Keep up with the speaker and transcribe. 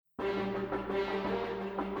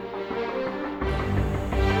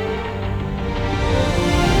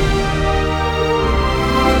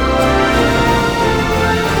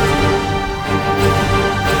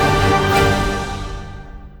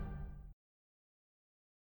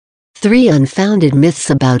3 Unfounded myths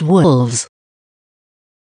about wolves.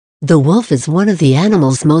 The wolf is one of the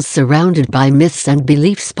animals most surrounded by myths and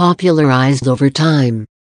beliefs popularized over time.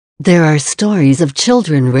 There are stories of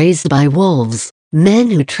children raised by wolves, men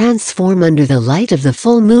who transform under the light of the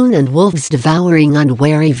full moon, and wolves devouring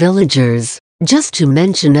unwary villagers, just to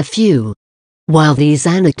mention a few. While these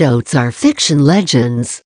anecdotes are fiction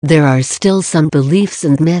legends, there are still some beliefs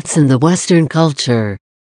and myths in the Western culture.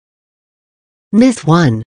 Myth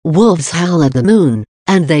 1. Wolves howl at the moon,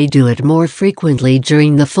 and they do it more frequently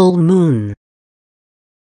during the full moon.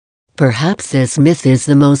 Perhaps this myth is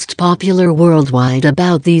the most popular worldwide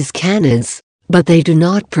about these canids, but they do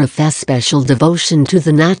not profess special devotion to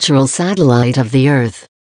the natural satellite of the Earth.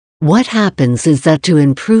 What happens is that to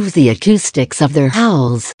improve the acoustics of their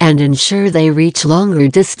howls and ensure they reach longer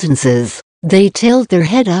distances, they tilt their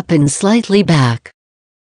head up and slightly back.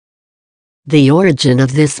 The origin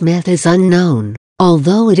of this myth is unknown,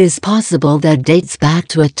 although it is possible that dates back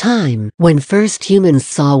to a time when first humans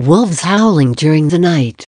saw wolves howling during the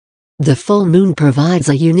night. The full moon provides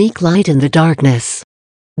a unique light in the darkness.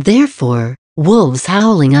 Therefore, wolves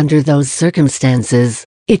howling under those circumstances,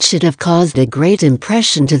 it should have caused a great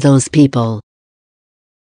impression to those people.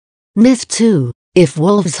 Myth 2. If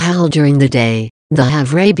wolves howl during the day, they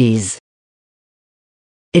have rabies.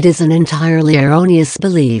 It is an entirely erroneous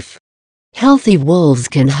belief. Healthy wolves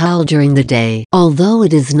can howl during the day, although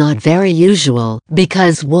it is not very usual,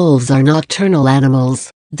 because wolves are nocturnal animals.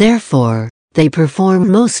 Therefore, they perform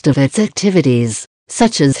most of its activities,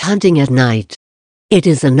 such as hunting, at night. It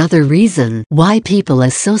is another reason why people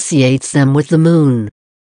associate them with the moon.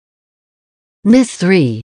 Myth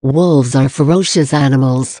 3. Wolves are ferocious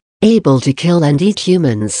animals, able to kill and eat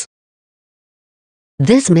humans.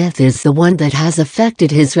 This myth is the one that has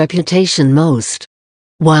affected his reputation most.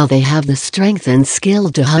 While they have the strength and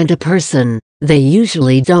skill to hunt a person, they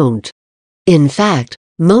usually don't. In fact,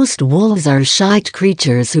 most wolves are shy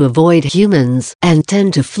creatures who avoid humans and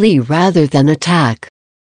tend to flee rather than attack.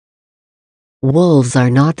 Wolves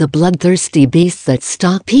are not the bloodthirsty beasts that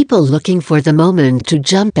stalk people looking for the moment to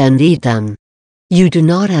jump and eat them. You do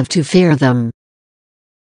not have to fear them.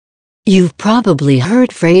 You've probably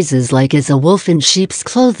heard phrases like "is a wolf in sheep's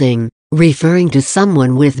clothing," referring to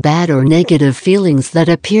someone with bad or negative feelings that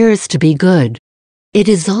appears to be good. It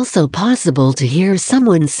is also possible to hear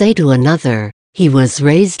someone say to another, "he was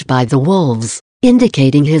raised by the wolves,"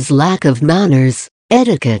 indicating his lack of manners,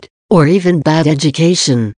 etiquette, or even bad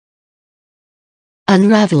education.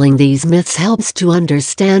 Unraveling these myths helps to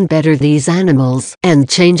understand better these animals and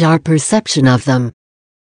change our perception of them.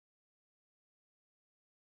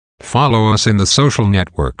 Follow us in the social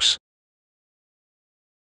networks: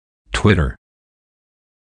 Twitter,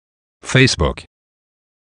 Facebook,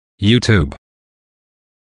 YouTube,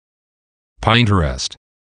 Pinterest,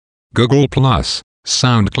 Google+,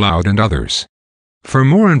 SoundCloud, and others. For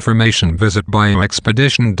more information, visit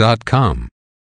bioexpedition.com.